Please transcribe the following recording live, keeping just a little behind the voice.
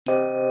Respect my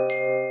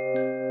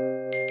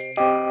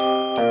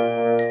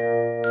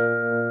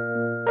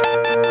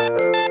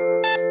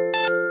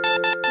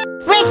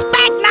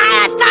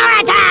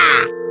authority!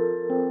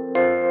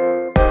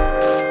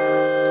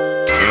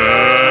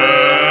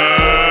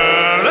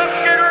 Let's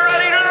get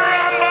ready to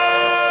rumble!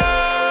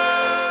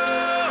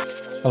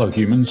 Hello,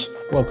 humans.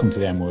 Welcome to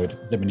the M-Word,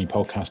 the mini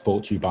podcast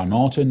brought to you by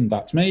Martin.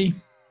 That's me.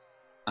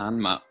 And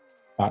Matt.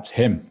 That's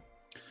him.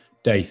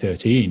 Day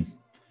 13.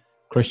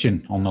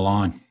 Christian on the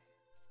line.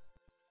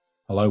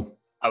 Hello.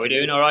 How we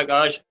doing? All right,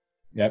 guys?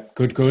 Yep,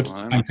 good. All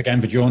right. Thanks again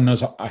for joining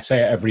us. I say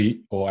it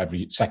every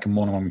second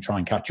one when we try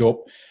and catch up.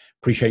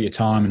 Appreciate your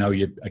time. I know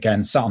you,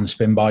 again, sat on the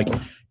spin bike,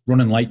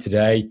 running late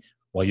today.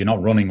 Well, you're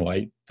not running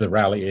late. The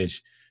reality is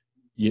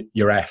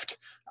you're effed.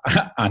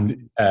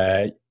 And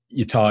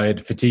you're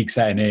tired, fatigue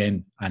setting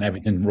in, and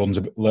everything runs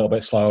a little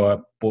bit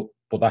slower. But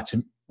that's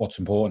what's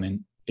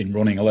important in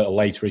running a little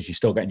later is you're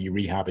still getting your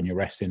rehab and your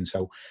rest in.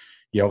 So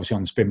you're obviously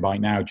on the spin bike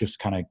now, just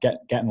kind of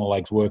getting the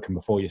legs working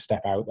before you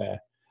step out there.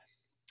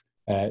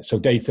 So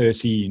day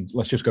 13,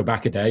 let's just go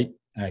back a day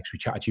because we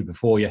chatted to you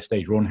before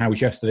yesterday's run. How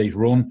was yesterday's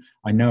run?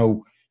 I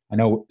know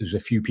there's a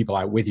few people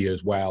out with you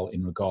as well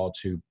in regard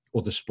to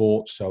other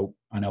sports. So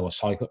I know a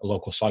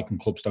local cycling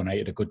club's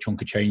donated a good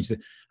chunk of change.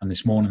 And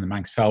this morning, the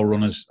Manx Fell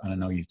runners, and I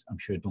know I'm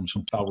sure you've done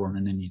some fell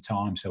running in your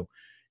time. So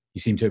you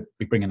seem to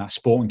be bringing that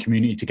sporting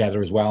community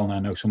together as well. And I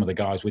know some of the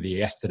guys with you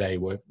yesterday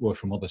were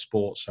from other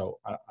sports. So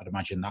I'd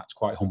imagine that's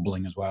quite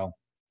humbling as well.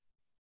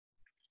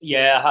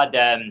 Yeah, I had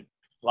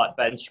like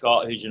Ben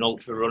Scott, who's an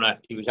ultra runner.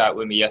 He was out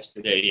with me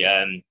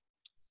yesterday.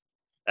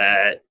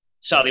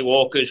 Sally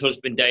Walker's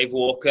husband, Dave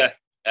Walker,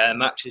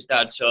 Max's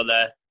dad. So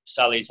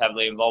Sally's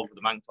heavily involved with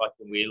the Manx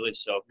Cycling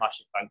Wheelers. So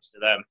massive thanks to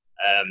them.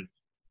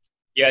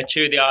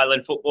 Two of the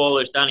island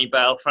footballers, Danny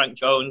Bell, Frank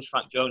Jones.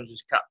 Frank Jones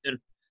was captain.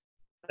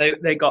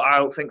 They got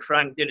out. I think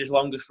Frank did his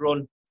longest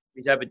run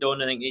he's ever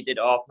done. I think he did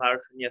a half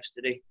marathon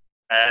yesterday.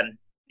 The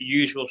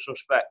usual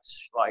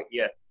suspects like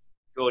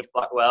George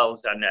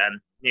Blackwell's and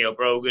Neil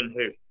Brogan,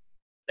 who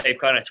they've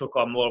kind of took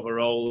on more of a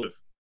role of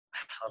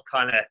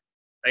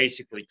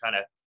basically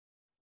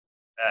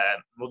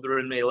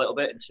mothering me a little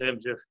bit in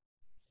terms of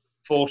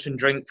forcing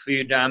drink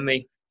food down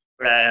me.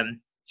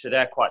 So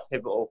they're quite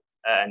pivotal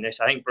in this.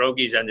 I think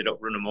Brogy's ended up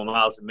running more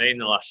miles than me in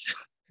the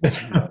last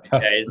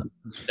days.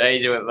 So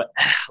he's a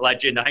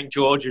legend. I think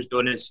George has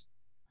done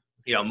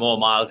more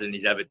miles than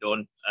he's ever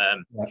done.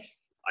 And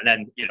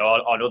then,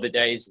 on other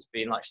days, it's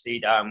been like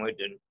Steve Downward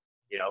and,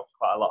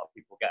 quite a lot of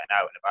people getting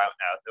out and about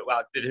now.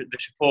 Well, the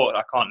support,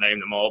 I can't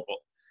name them all, but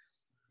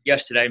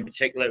yesterday in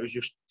particular, it was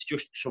just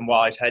some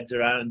wise heads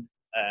around.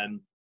 And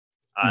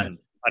I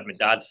had my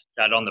dad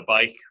on the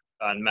bike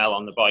and Mel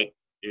on the bike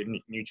doing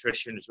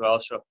nutrition as well.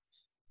 So,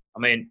 I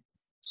mean,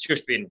 it's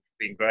just been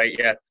great,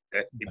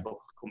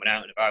 people coming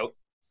out and about.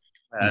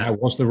 And how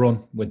was the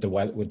run with the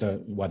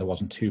weather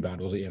wasn't too bad,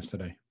 was it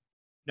yesterday?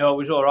 No, it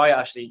was all right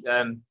actually.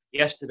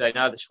 Yesterday,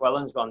 now the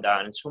swelling's gone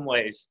down in some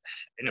ways,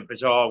 in a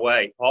bizarre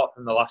way. Apart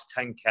from the last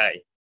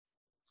 10k,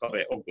 got a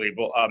bit ugly.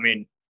 But I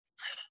mean,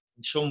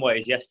 in some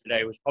ways,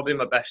 yesterday was probably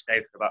my best day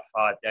for about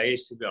 5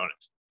 days, to be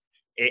honest.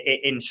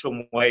 In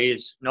some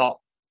ways, not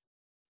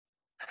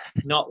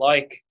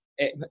like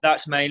it.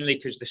 That's mainly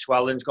because the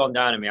swelling's gone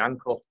down in my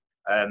ankle.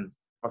 I've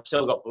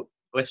still got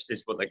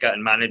blisters, but they're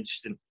getting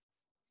managed, and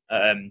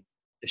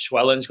the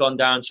swelling's gone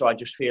down. So I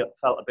just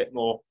felt a bit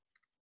more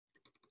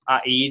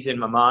at ease in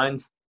my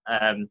mind,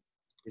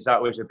 because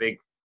that was a big.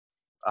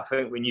 I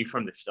think we knew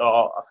from the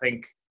start. I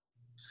think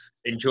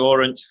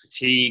endurance,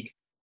 fatigue,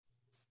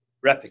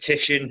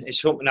 repetition is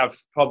something I've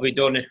probably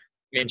done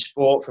in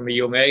sport from a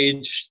young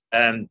age.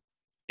 It's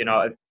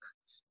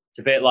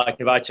a bit like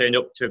if I turned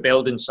up to a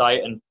building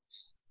site and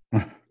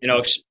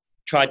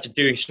tried to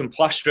do some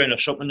plastering or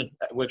something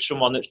with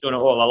someone that's done it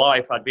all their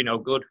life, I'd be no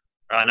good,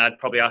 and I'd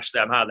probably ask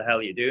them, how the hell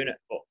are you doing it?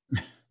 But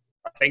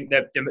I think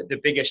the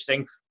biggest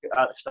thing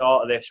at the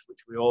start of this,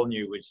 which we all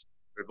knew, was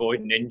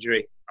avoiding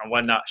injury. And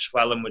when that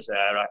swelling was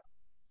there,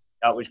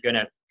 that was going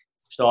to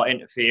start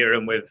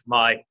interfering with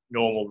my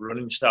normal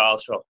running style.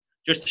 So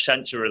just a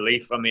sense of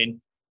relief. I mean,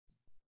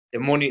 the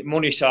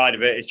money side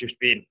of it has just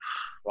been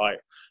like,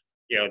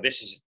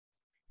 this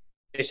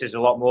is a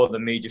lot more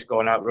than me just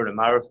going out running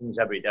marathons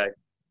every day.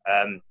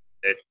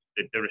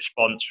 The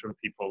response from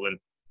people and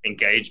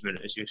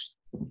engagement is just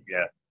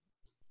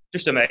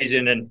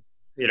amazing. And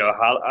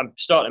I'm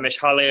starting to miss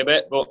Hallie a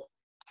bit, but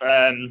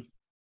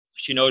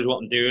she knows what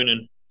I'm doing,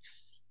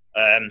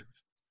 and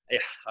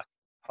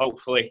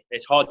hopefully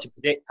it's hard to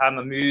predict how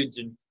my moods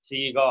and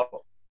fatigue are.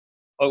 But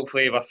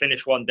hopefully, if I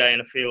finish one day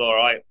and I feel all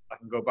right, I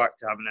can go back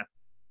to having it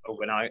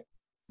overnight.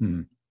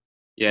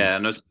 Yeah,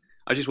 and I was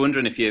just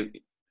wondering if you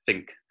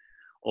think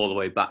all the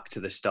way back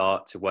to the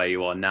start to where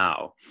you are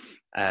now.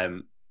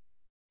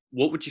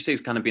 What would you say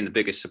has kind of been the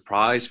biggest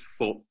surprise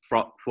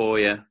for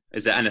you?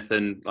 Is there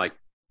anything like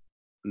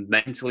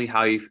mentally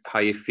how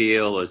you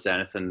feel, or is there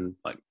anything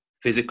like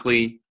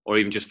physically, or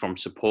even just from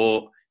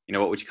support?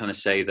 What would you kind of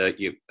say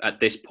that you at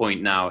this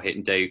point now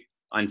hitting day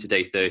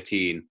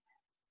 13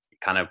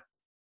 kind of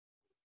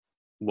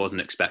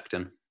wasn't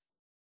expecting?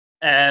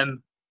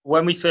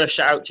 When we first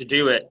set out to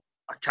do it,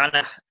 I kind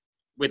of,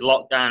 with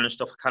lockdown and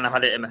stuff, I kind of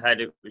had it in my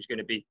head it was going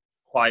to be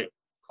quite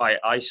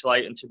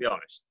isolating, to be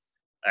honest.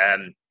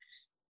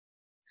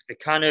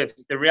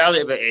 The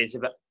reality of it is,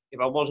 if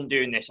I wasn't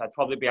doing this, I'd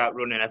probably be out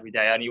running every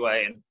day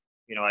anyway. And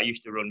I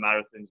used to run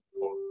marathons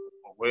for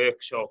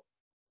work, so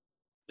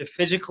the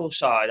physical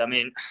side, I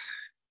mean,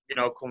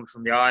 coming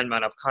from the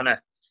Ironman, I've kind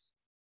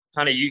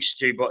of used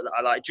to, but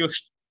I like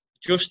just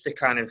the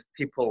kind of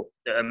people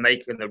that are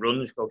making the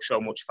runs go so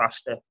much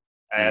faster.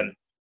 I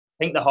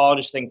think the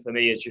hardest thing for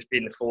me is just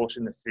being the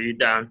forcing the food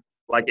down.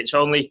 Like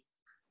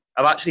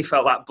I've actually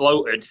felt that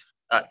bloated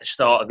at the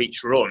start of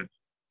each run,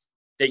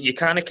 that you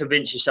kind of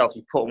convince yourself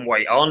you're putting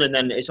weight on, and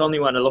then it's only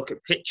when I look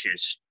at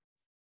pictures,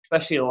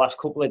 especially the last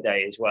couple of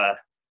days, where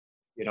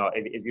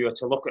if you were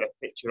to look at a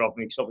picture of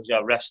me, because obviously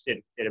I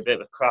rested, did a bit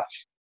of a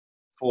crash,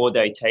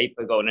 4-day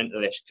taper going into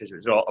this, because it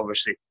was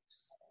obviously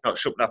not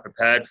something I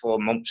prepared for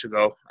months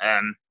ago.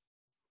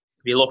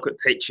 If you look at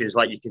pictures,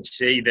 like, you can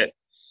see that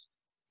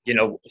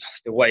the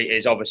weight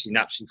is obviously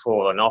naturally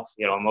falling off.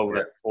 I'm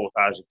over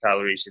 4,000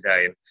 calories a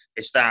day, and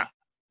it's that.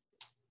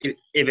 If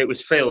it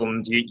was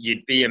filmed,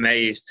 you'd be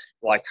amazed,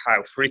 like,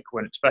 how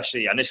frequent,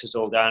 especially, and this is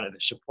all down to the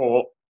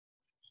support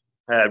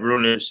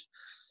runners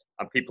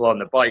and people on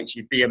the bikes,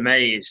 you'd be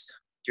amazed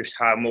just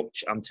how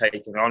much I'm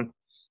taking on.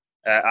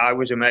 I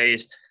was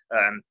amazed.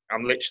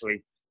 I'm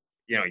literally,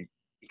 you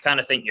kind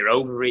of think you're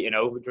overeating,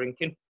 over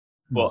drinking,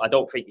 but I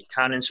don't think you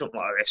can in something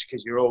like this,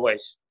 because you're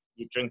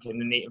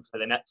drinking and eating for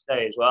the next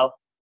day as well.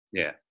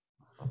 Yeah.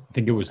 I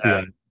think it was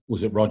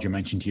was it Roger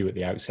mentioned to you at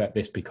the outset,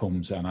 this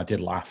becomes, and I did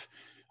laugh,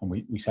 and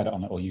we said it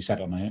on, or you said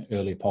it on an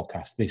earlier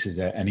podcast, this is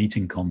an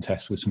eating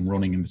contest with some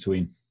running in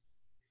between.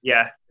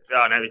 Yeah,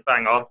 I know, it's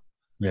bang on.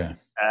 Yeah.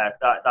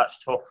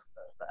 That's tough.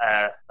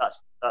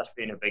 That's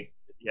been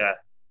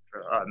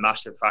a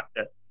massive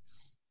factor.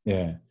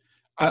 Yeah.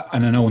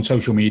 And I know on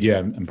social media,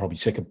 and probably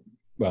some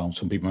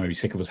people may be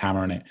sick of us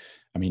hammering it.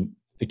 I mean,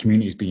 the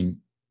community has been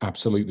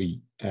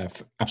absolutely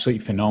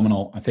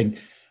phenomenal. I think,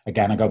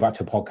 again, I go back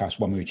to a podcast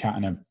when we were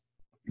chatting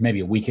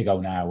maybe a week ago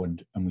now,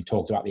 and we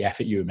talked about the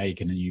effort you were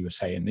making, and you were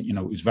saying that, it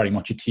was very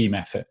much a team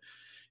effort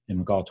in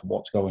regard to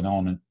what's going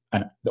on.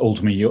 And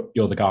ultimately,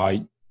 you're the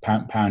guy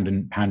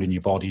pounding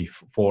your body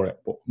for it.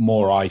 But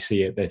more I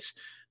see it,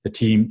 the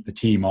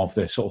team of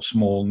the sort of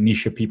small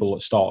niche of people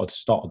that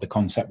started the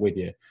concept with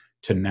you,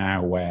 to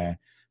now where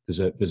there's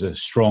a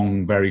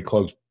strong, very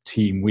close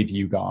team with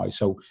you guys.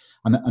 So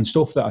and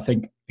stuff that I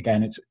think,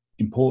 again, it's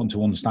important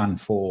to understand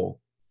for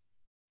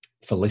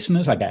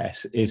listeners, I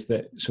guess, is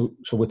that so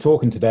we're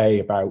talking today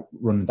about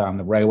running down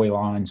the railway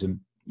lines, and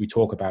we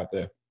talk about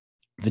the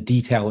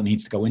detail that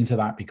needs to go into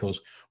that, because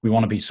we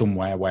want to be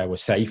somewhere where we're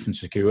safe and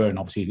secure, and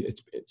obviously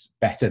it's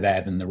better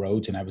there than the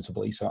roads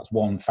inevitably. So that's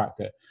one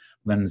factor.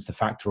 Then there's the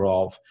factor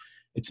of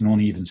it's an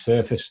uneven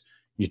surface.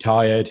 You're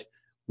tired.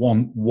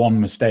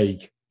 One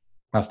mistake,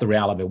 that's the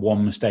reality.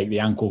 One mistake, the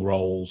ankle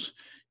rolls,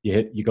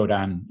 you go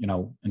down,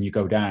 and you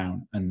go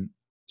down. And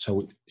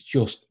so it's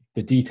just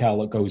the detail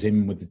that goes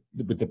in with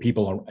the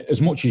people,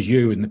 as much as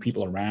you and the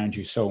people around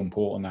you, is so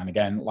important. And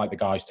again, like the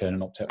guys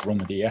turning up to run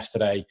with you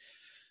yesterday,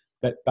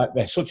 that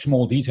they're such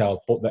small details,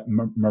 but that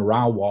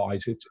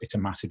morale-wise, it's a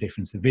massive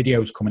difference. The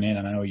videos coming in,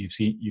 and I know you've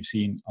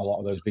seen a lot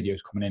of those videos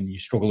coming in. You're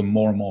struggling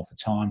more and more for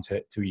time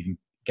to even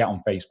get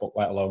on Facebook,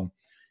 let alone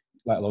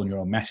your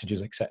own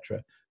messages,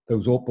 etc.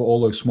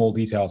 All those small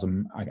details,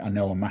 I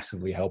know are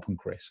massively helping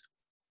Chris.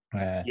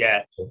 This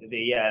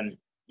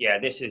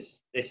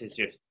is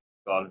just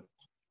gone.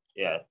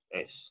 Yeah,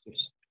 it's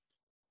just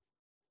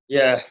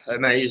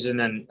amazing.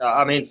 And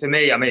I mean, for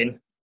me,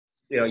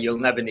 you'll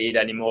never need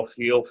any more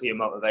fuel for your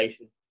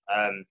motivation.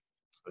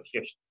 It's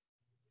just,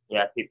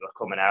 people are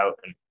coming out,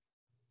 and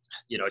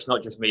it's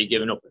not just me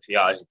giving up a few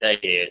hours a day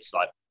here. It's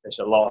like there's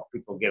a lot of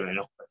people giving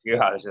up a few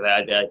hours of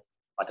their day,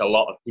 like a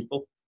lot of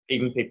people,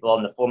 even people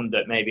on the fund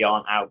that maybe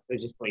aren't out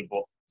physically,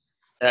 but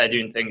they're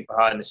doing things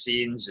behind the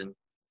scenes. And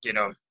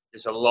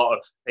there's a lot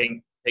of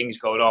things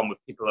going on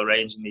with people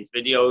arranging these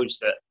videos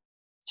that,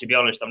 to be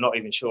honest, I'm not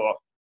even sure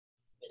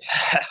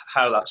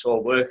how that's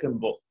all working,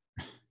 but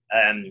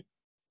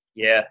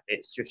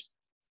it's just.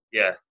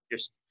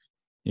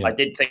 I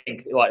did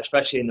think, like,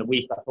 especially in the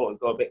week, I thought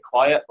it'd go a bit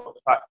quiet, but the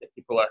fact that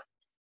people are,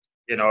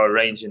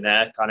 arranging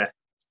their kind of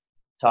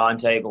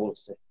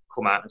timetables to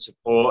come out and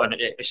support, and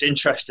it's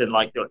interesting,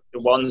 like the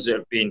ones that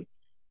have been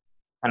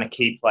kind of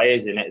key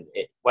players in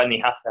it, when they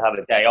have to have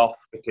a day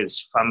off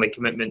because family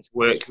commitments,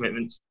 work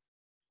commitments,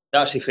 they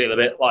actually feel a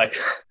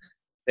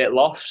bit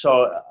lost.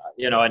 So,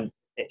 and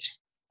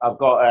I've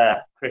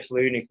got Chris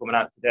Looney coming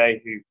out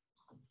today, who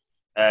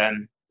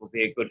will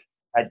be a good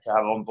head to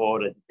have on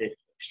board at the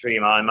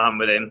Extreme Ironman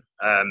with him.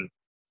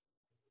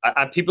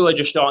 And people are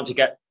just starting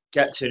to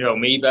get to know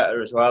me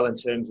better as well, in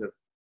terms of,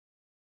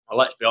 well,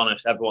 let's be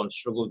honest, everyone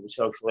struggled with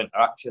social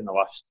interaction the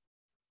last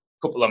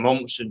couple of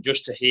months, and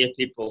just to hear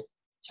people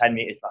 10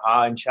 metres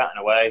behind chatting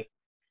away,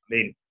 I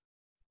mean,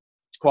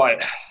 it's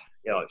quite,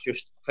 it's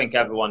just, I think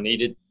everyone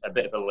needed a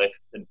bit of a lift.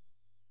 And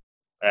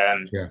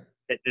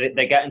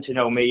they're getting to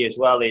know me as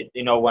well. They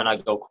know when I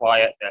go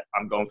quiet that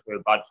I'm going through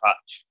a bad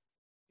patch.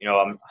 You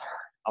know,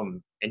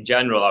 I'm in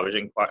general, I was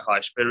in quite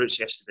high spirits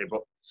yesterday,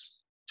 but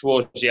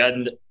towards the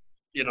end,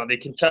 you know, they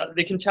can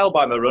tell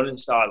by my running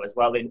style as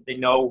well. They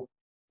know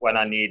when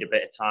I need a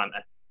bit of time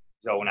to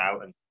zone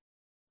out,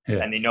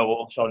 and they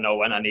also know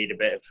when I need a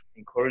bit of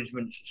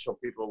encouragement. So some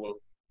people will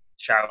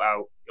shout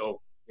out, you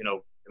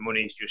know, the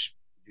money's just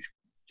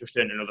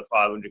earned another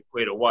 500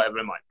 quid or whatever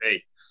it might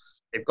be.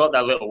 They've got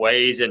their little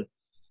ways, and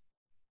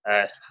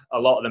a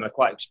lot of them are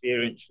quite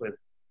experienced with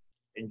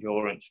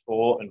endurance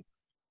sport,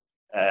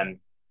 and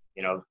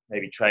you know,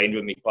 maybe trained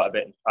with me quite a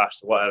bit in the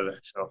past or whatever.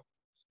 So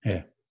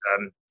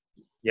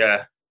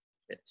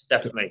it's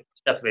definitely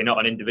not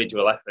an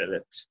individual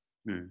effort.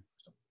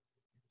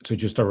 So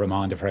just a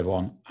reminder for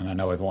everyone, and I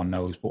know everyone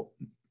knows, but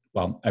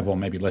everyone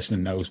maybe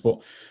listening knows,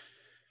 but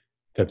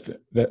I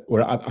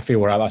feel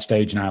we're at that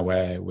stage now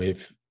where we're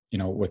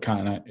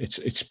kind of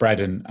it's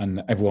spreading,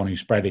 and everyone who's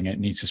spreading it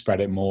needs to spread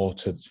it more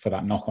for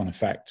that knock-on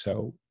effect.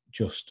 So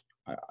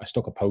I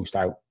stuck a post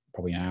out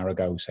probably an hour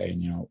ago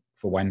saying, you know,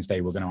 for Wednesday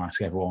we're going to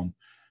ask everyone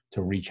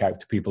to reach out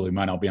to people who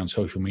might not be on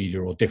social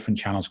media or different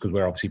channels, because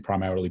we're obviously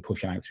primarily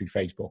pushing out through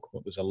Facebook,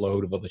 but there's a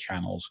load of other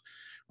channels,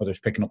 whether it's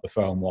picking up the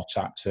phone,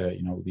 WhatsApp, to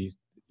these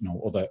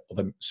other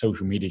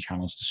social media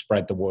channels, to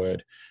spread the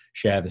word,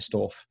 share the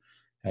stuff.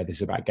 This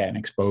is about getting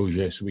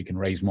exposure so we can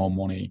raise more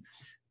money.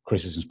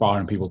 Chris is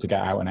inspiring people to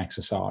get out and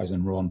exercise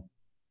and run.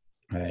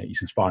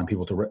 He's inspiring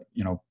people to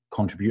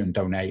contribute and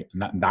donate,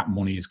 and that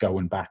money is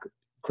going back.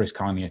 Chris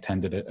kindly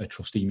attended a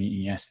trustee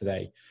meeting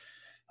yesterday,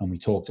 and we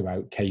talked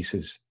about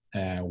cases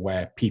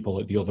where people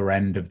at the other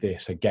end of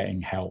this are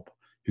getting help,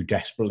 who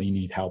desperately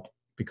need help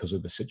because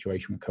of the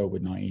situation with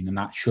COVID-19. And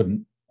that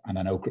shouldn't, and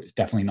I know it's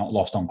definitely not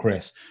lost on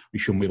Chris, we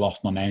shouldn't be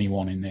lost on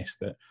anyone in this,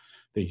 that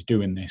he's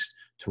doing this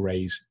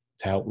to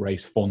help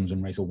raise funds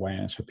and raise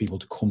awareness for people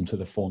to come to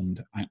the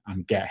fund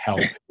and get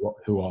help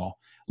who are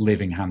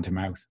living hand to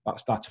mouth.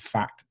 That's a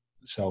fact.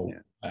 So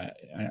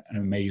an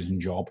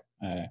amazing job.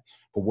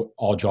 But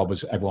our job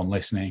as everyone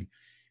listening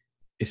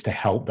is to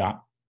help that,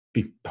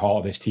 be part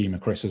of this team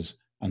of Chris's,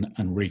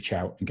 and reach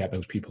out and get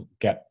those people,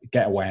 get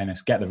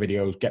awareness, get the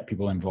videos, get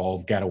people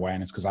involved, get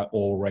awareness, because that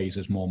all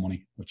raises more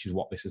money, which is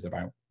what this is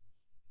about.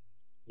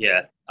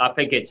 Yeah, I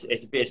think it's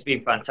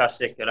been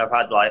fantastic, and I've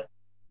had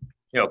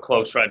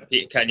close friend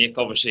Peter Kenyock,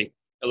 obviously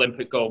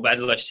Olympic gold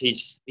medalist.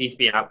 He's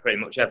been out pretty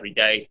much every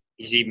day.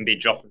 He's even been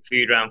dropping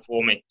food around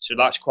for me. So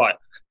that's quite,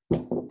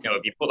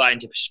 if you put that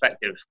into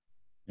perspective,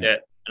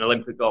 that an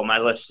Olympic gold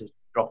medalist is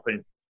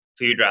dropping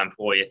food around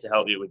for you to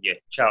help you with your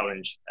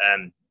challenge.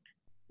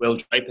 Will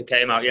Draper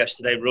came out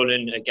yesterday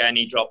running again.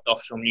 He dropped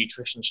off some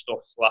nutrition stuff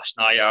last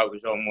night out of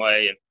his own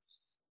way, and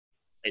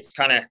it's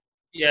kind of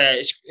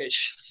it's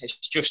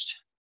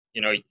just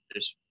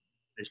there's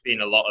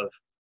been a lot of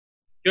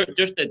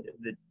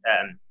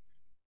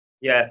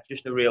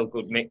just a real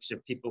good mix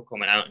of people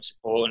coming out and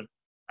supporting,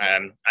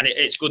 and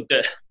it's good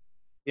that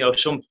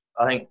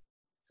I think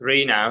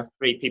three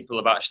people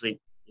have actually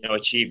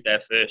achieved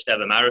their first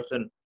ever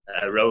marathon,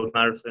 road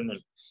marathon,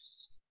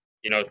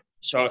 and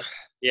so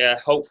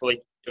hopefully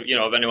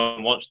if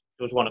anyone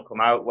does want to come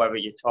out, whether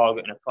you're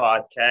targeting a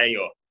 5k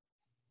or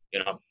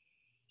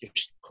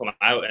just come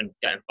out and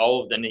get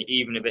involved, and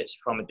even if it's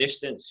from a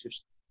distance,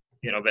 just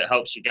if it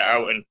helps you get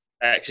out and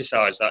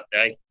exercise that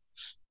day,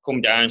 come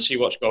down, see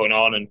what's going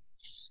on, and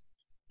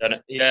then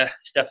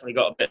it's definitely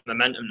got a bit of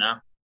momentum now.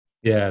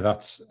 Yeah,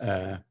 that's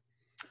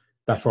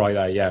right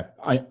there. Yeah,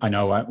 I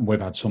know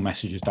we've had some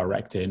messages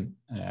direct in.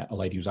 A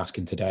lady was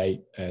asking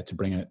today to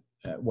bring it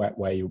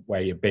where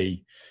you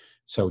be,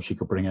 so she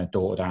could bring her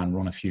daughter down,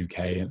 run a few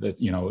K,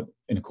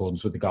 in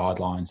accordance with the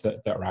guidelines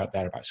that are out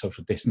there about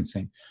social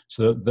distancing.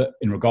 So that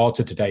in regard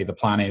to today, the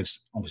plan is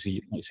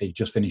obviously, like you say,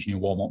 just finishing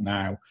your warm up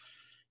now,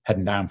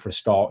 heading down for a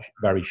start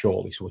very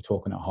shortly. So we're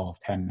talking at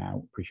 10:30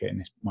 now. Appreciating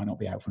this might not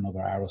be out for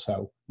another hour or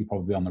so. You'll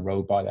probably be on the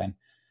road by then.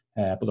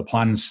 But the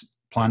plan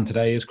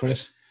today is,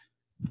 Chris?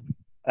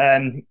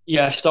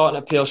 Starting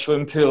at Peel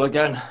Swimming Pool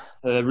again.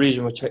 The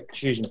reason we're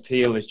choosing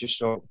Peel is just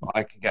so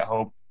I can get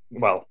home.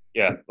 Well,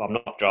 I'm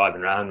not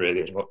driving around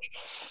really as much.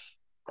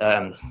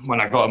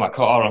 When I got in my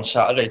car on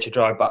Saturday to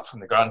drive back from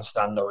the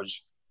grandstand, I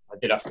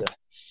did have to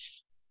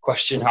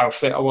question how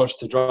fit I was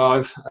to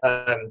drive.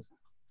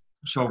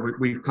 So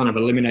we've kind of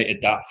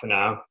eliminated that for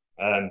now.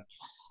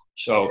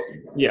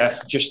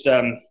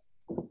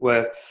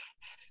 We're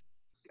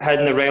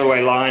heading the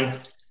railway line,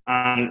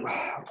 and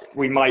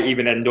we might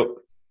even end up,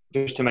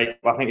 just to make,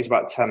 I think it's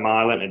about 10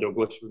 mile into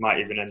Douglas, we might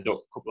even end up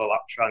a couple of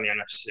laps around the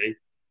NSC,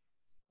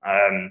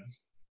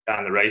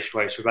 down the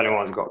raceway. So if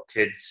anyone's got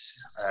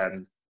kids,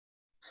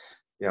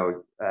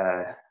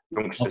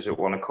 youngsters that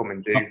want to come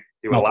and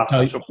do a lap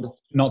or something.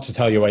 Not to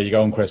tell you where you're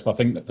going, Chris, but I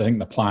think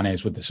the plan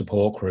is with the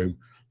support crew.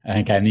 And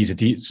again, these are,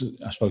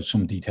 I suppose,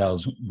 some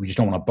details we just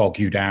don't want to bog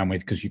you down with,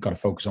 because you've got to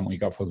focus on what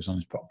you've got to focus on,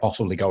 is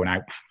possibly going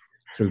out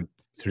through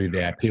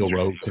the Peel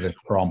Road to the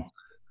prom.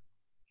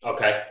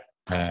 Okay.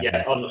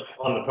 On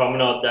the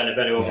promenade then, if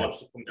anyone wants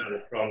to come down the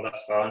prom, that's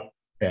fine.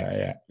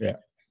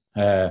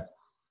 Yeah.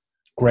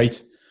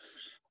 Great.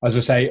 As I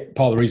say,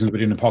 part of the reason we're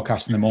doing the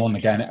podcast in the morning,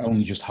 again, it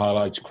only just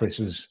highlights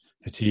Chris's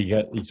fatigue.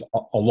 He's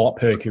a lot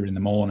perkier in the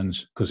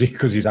mornings because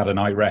he's had a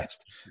night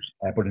rest,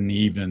 but in the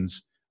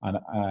evenings,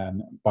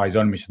 and by his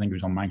own admission, I think he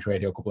was on Manx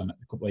Radio a couple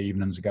of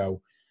evenings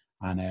ago,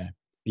 and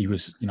he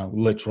was,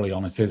 literally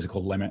on a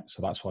physical limit.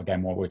 So that's why,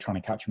 again, why we're trying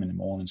to catch him in the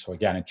morning. So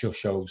again, it just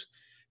shows.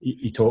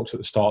 He talks at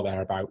the start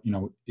there about,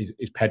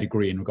 his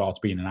pedigree in regard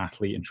to being an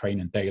athlete and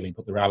training daily.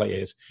 But the reality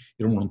is,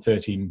 he doesn't run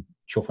 13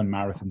 chuffing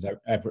marathons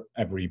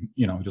every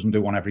he doesn't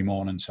do one every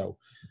morning. So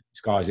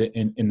this guy's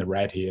in the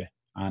red here,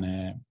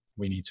 and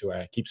we need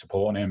to keep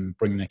supporting him,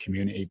 bring the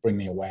community, bring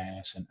the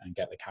awareness, and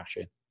get the cash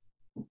in.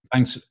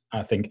 Thanks.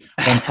 I think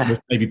one thing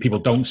that maybe people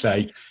don't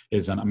say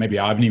is, and maybe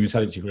I haven't even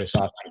said it to you, Chris,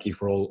 I thank you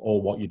for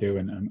all what you do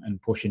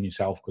and pushing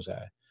yourself, because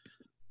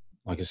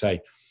like I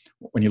say,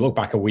 when you look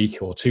back a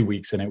week or 2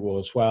 weeks and it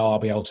was, well, I'll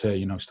be able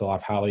to, still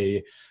have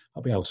Harley,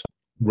 I'll be able to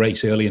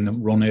race early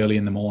and run early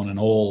in the morning,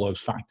 all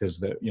those factors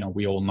that,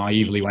 we all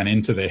naively went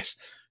into this,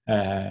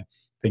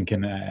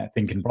 thinking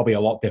probably a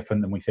lot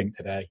different than we think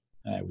today.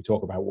 We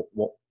talk about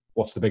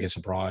what's the biggest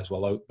surprise.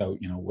 Well, though,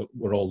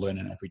 we're all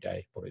learning every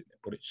day, but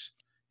it's,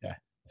 yeah,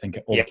 I think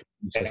all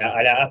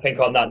I think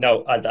on that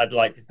note, I'd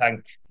like to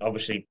thank,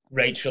 obviously,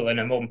 Rachel and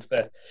her mum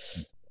for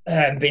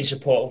being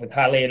supportive with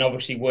Harley, and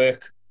obviously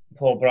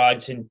Paul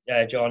Brides and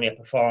Johnny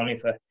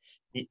Epifani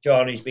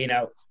Johnny's been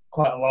out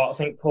quite a lot. I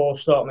think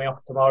Paul's starting me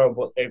off tomorrow,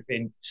 but they've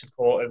been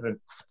supportive,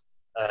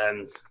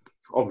 and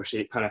obviously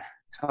it kind of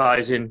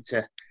ties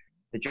into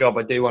the job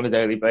I do on a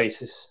daily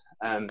basis.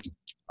 And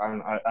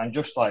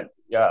just like,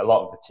 a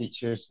lot of the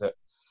teachers that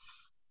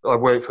I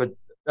work for,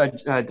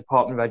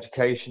 Department of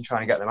Education,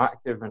 trying to get them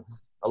active, and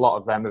a lot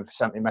of them have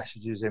sent me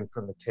messages in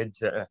from the kids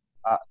that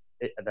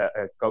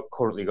are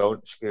currently going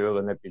to school,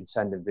 and they've been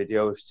sending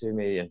videos to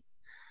me, and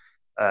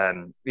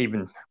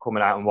even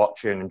coming out and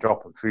watching and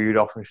dropping food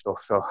off and stuff.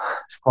 So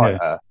it's quite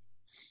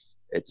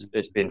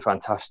it's been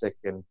fantastic,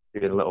 and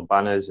doing little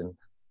banners and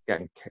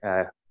getting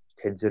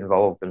kids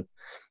involved. And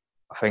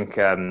I think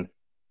I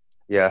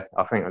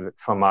think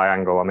from my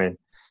angle, I mean,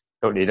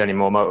 don't need any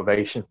more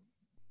motivation.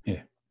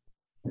 Yeah,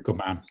 good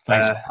man.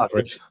 Thanks. I've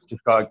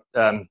just got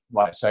to,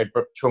 like I say,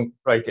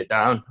 break it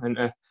down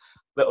into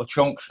little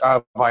chunks,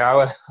 hour by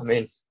hour. I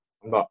mean,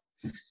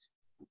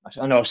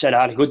 I know I said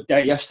I had a good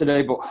day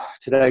yesterday, but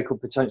today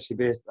could potentially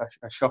be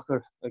a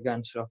shocker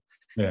again. So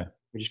yeah,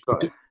 we just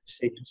got to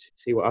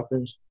see what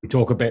happens. We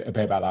talk a bit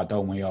about that,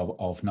 don't we?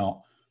 Of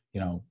not,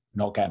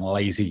 not getting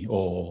lazy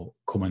or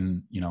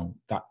coming,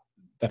 that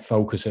the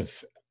focus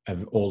of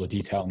all the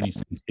detail needs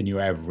to continue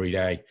every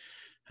day,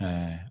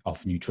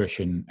 of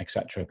nutrition,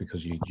 etc.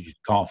 Because you just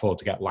can't afford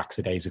to get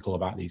lackadaisical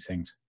about these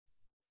things,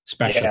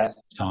 especially at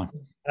this time.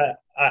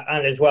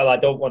 And as well, I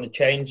don't want to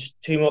change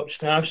too much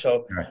now,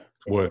 so. Right.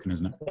 Working,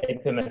 isn't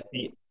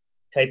it?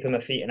 Taping my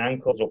feet and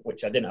ankles up,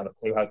 which I didn't have a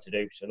clue how to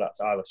do. So that's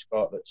Isla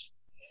Scott that's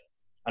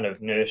kind of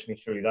nursed me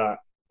through that.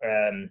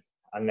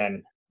 And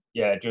then,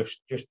 just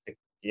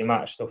the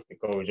amount of stuff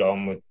that goes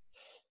on with,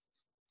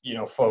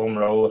 foam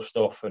roller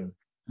stuff and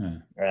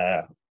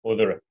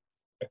other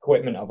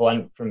equipment I've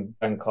lent from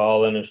Ben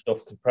Carlin and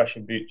stuff,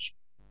 compression boots,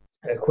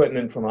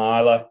 equipment from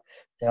Isla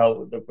to help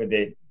with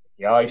the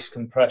ice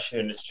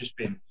compression. It's just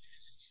been,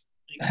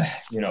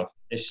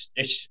 this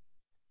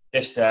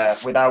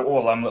without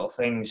all them little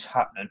things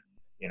happening,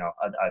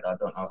 I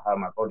don't know how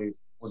my body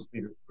would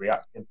be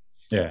reacting.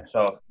 Yeah.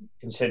 So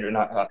considering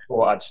that, I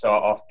thought I'd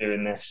start off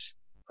doing this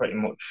pretty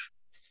much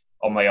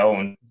on my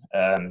own.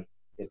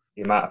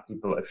 The amount of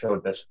people that have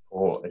showed their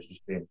support has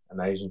just been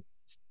amazing.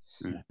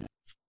 Yeah.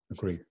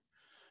 Agreed.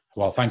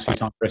 Well, thanks for your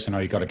time, Chris. I know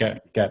you've got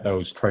to get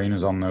those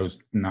trainers on those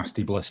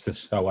nasty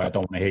blisters, so I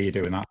don't want to hear you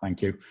doing that.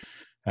 Thank you.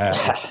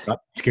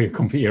 That's good.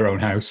 Come to your own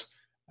house.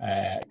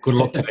 Good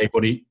luck today,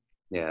 buddy.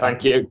 Yeah.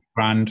 Thank you.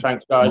 Grand.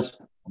 Thanks, guys.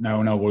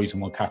 No worries,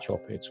 and we'll catch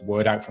up. It's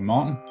word out from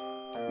Martin.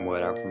 And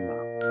word out from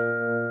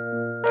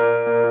that.